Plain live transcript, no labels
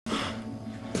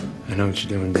I know what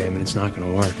you're doing, Damon. It's not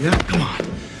gonna work. Yeah, come on.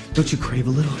 Don't you crave a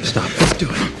little? Stop. Let's do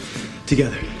it.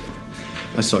 Together.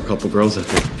 I saw a couple girls out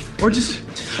there. Or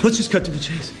let's just cut to the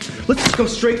chase. Let's just go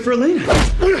straight for Elena.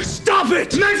 Stop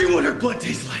it! Imagine what her blood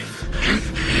tastes like.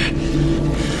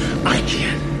 I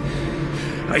can't.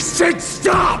 I said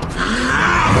stop!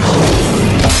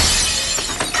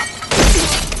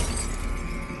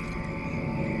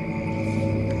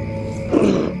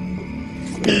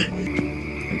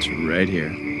 It's right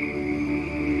here.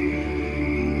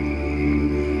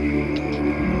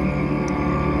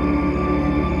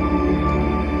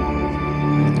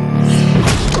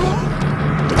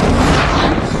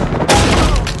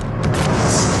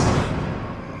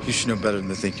 You should know better than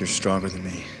to think you're stronger than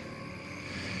me.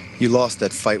 You lost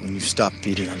that fight when you stopped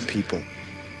feeding on people.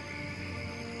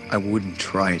 I wouldn't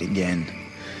try it again.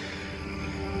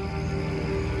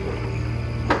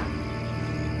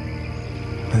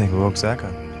 I think we woke Zach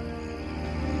up.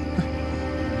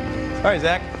 Sorry,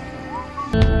 Zach.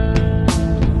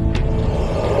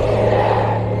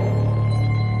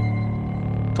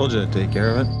 Told you to take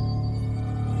care of it.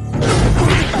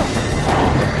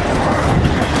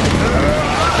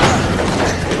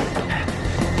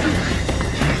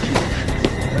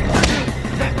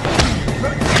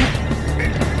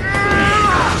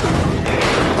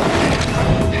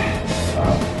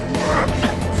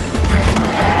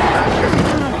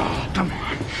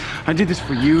 I did this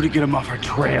for you to get him off our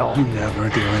trail. You never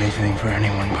do anything for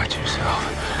anyone but yourself.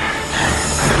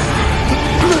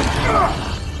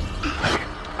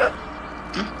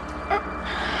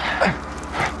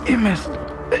 You missed.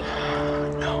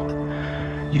 No.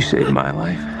 You saved my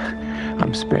life.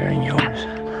 I'm sparing yours.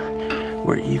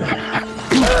 We're even.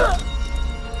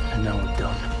 And now we're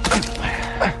done.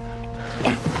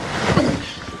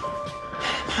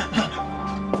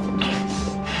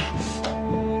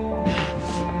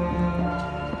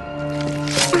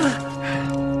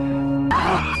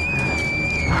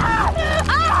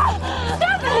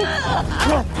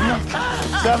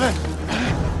 Stefan,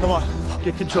 come on.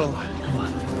 Get control. Come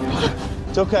on.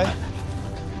 It's okay.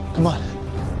 Come on.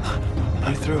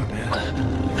 I'm through it, man.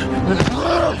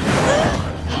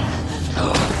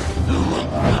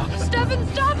 Stefan,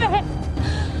 stop it!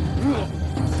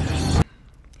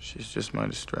 She's just my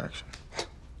distraction.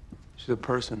 She's a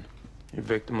person. You're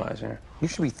victimizing her. You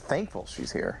should be thankful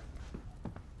she's here.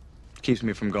 Keeps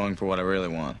me from going for what I really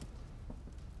want.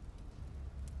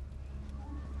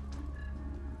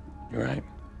 You're right.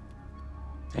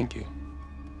 Thank you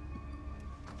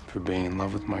for being in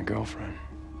love with my girlfriend.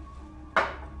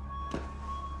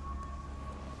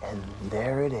 And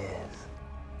there it is.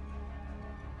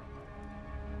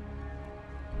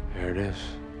 There it is.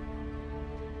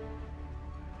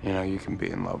 You know, you can be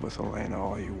in love with Elena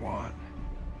all you want,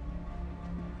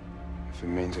 if it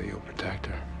means that you'll protect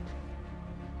her.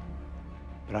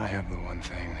 But I have the one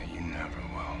thing that you never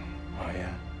will. Oh,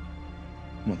 yeah?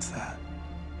 What's that?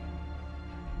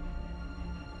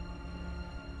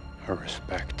 Her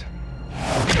respect.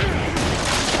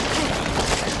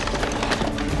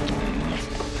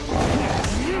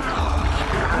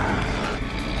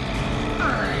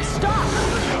 Stop!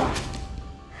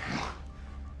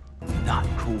 Not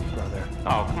cool, brother.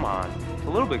 Oh, come on. It's a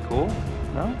little bit cool,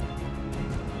 no?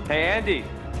 Hey, Andy.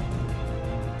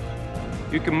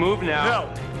 You can move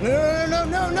now. No!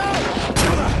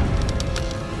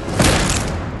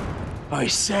 I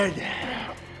said,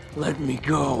 let me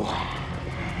go.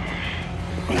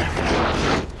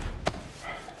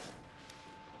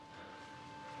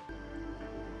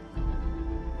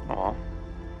 Aw.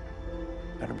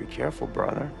 Better be careful,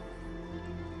 brother.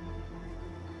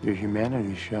 Your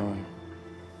humanity's showing.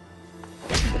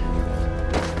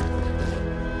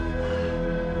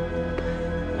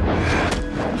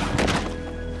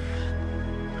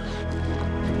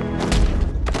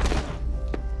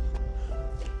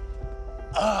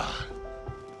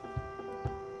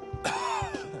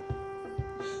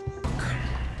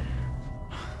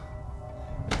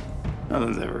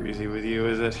 Nothing's ever easy with you,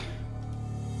 is it?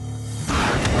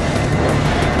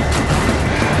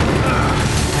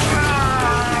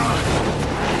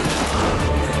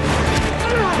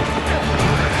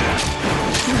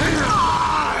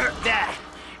 That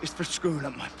is for screwing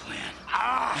up my plan.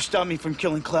 You stop me from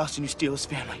killing Klaus and you steal his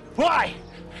family. Why?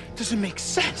 Doesn't make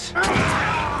sense.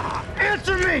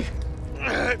 Answer me!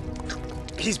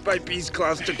 Piece by piece,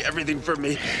 Klaus took everything from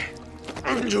me.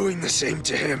 I'm doing the same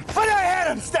to him. But I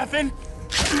had him, Stefan!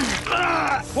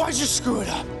 Why'd you screw it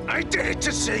up? I did it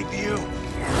to save you.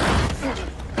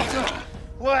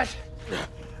 What?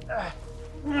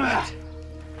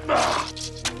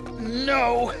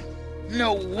 No.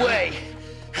 No way.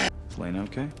 Is Lane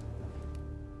okay?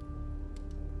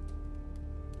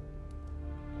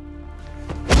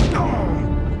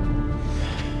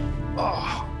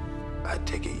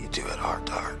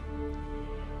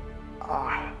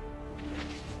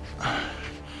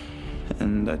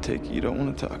 And I take it you don't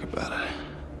want to talk about it.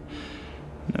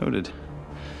 Noted.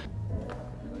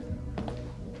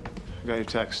 I got your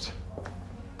text.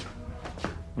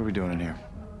 What are we doing in here?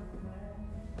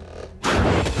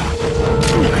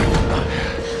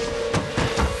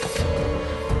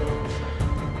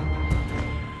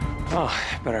 Oh,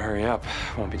 better hurry up.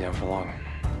 Won't be down for long.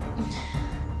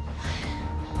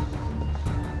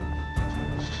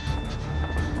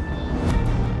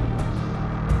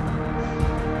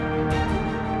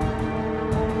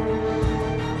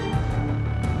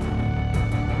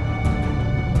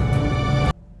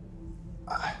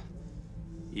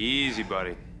 Easy,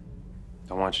 buddy.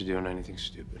 Don't want you doing anything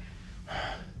stupid.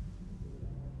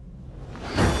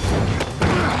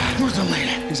 Where's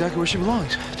Elena? Exactly where she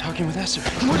belongs. Talking with Esther.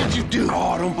 What did you do?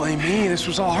 Oh, don't blame me. This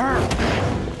was all her.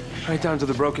 Right down to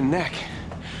the broken neck.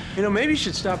 You know, maybe you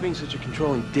should stop being such a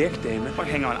controlling dick, Damon. But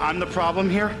hang on, I'm the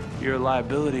problem here? You're a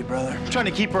liability, brother. I'm trying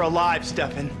to keep her alive,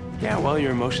 Stefan. Yeah, well,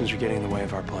 your emotions are getting in the way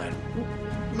of our plan.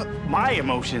 My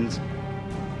emotions?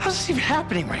 How's this even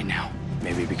happening right now?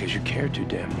 Maybe because you care too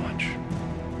damn much.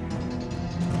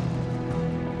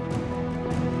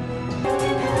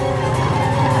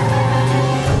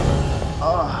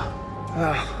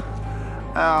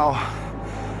 Ow.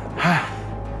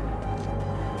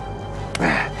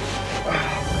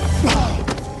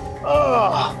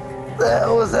 Oh, the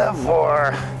hell was that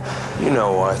for? You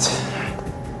know what?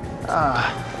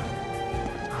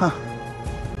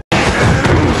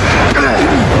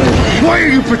 Why are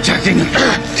you protecting him?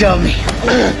 Tell me.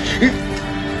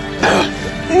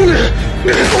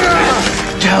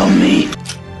 Tell me.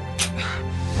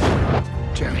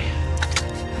 Jeremy.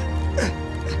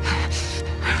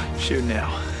 Shoot now.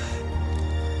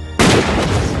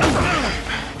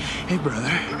 Hey,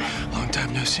 brother. Long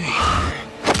time no see.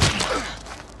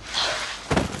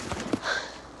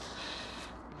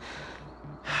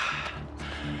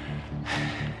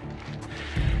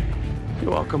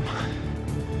 You're welcome.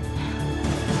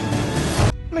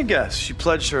 Let me guess, she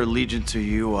pledged her allegiance to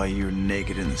you while you were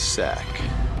naked in the sack.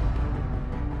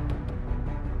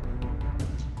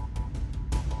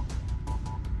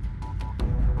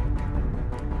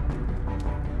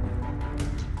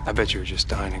 I bet you were just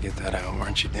dying to get that out,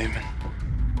 weren't you, Damon?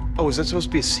 Oh, is that supposed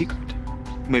to be a secret?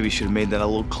 Maybe you should have made that a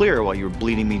little clearer while you were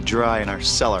bleeding me dry in our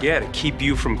cellar. Yeah, to keep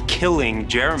you from killing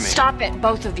Jeremy. Stop it,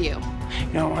 both of you.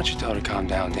 You know, why don't you tell her to calm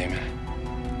down, Damon?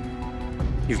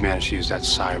 You've managed to use that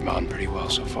sire bond pretty well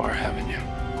so far, haven't you?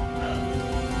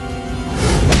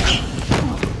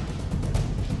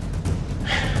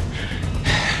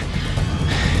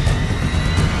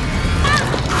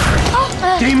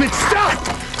 Damon, stop!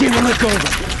 Damon, let go of her.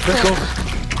 Let go of her.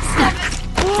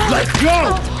 Let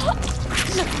go!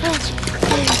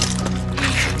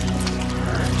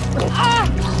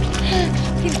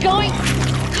 He's going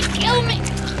to kill me.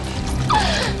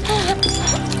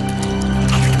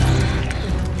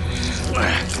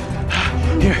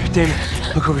 Here, Damon,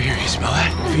 look over here. You smell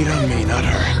that? Feed on me, not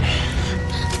her.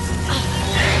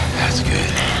 That's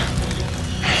good.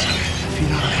 That's good.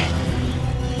 Feed on me.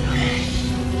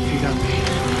 Feed on me.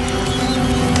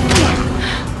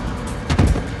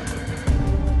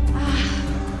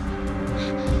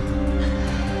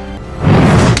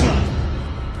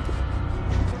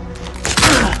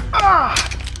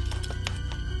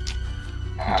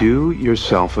 Do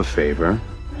yourself a favor.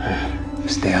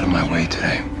 Stay out of my way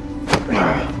today.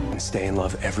 And stay in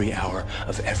love every hour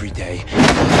of every day.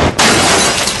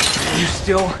 You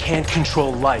still can't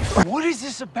control life. What is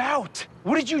this about?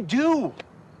 What did you do?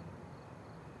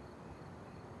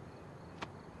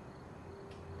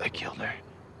 I killed her.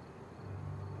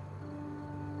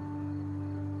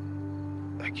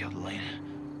 I killed Elena.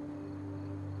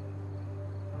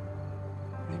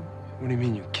 What do you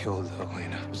mean you killed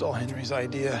Elena? It was all Henry's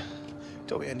idea.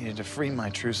 Told me I needed to free my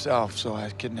true self, so I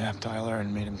kidnapped Tyler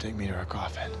and made him take me to her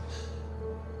coffin.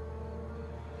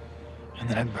 And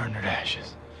then I burned her to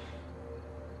ashes.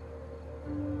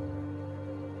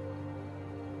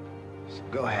 So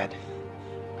go ahead.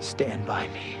 Stand by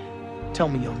me. Tell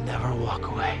me you'll never walk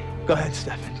away. Go ahead,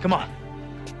 Stefan. Come on.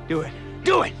 Do it.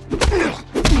 Do it!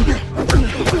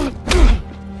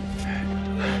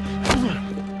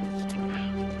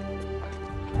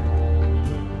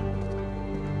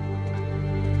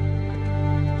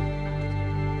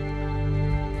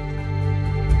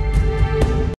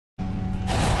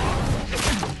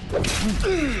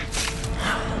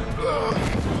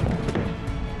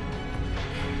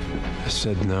 I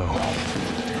said no.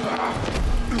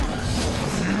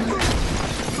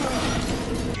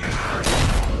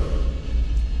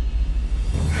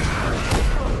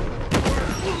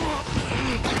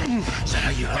 Is that how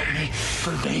you help me,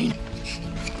 Verdane?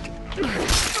 He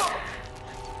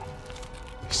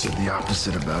said the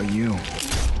opposite about you.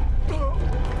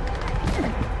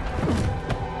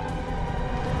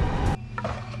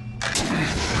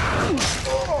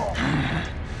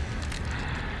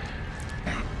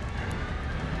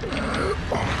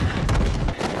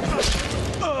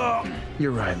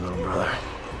 You're right, little brother.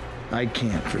 I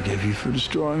can't forgive you for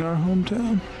destroying our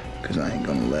hometown, because I ain't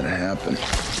gonna let it happen.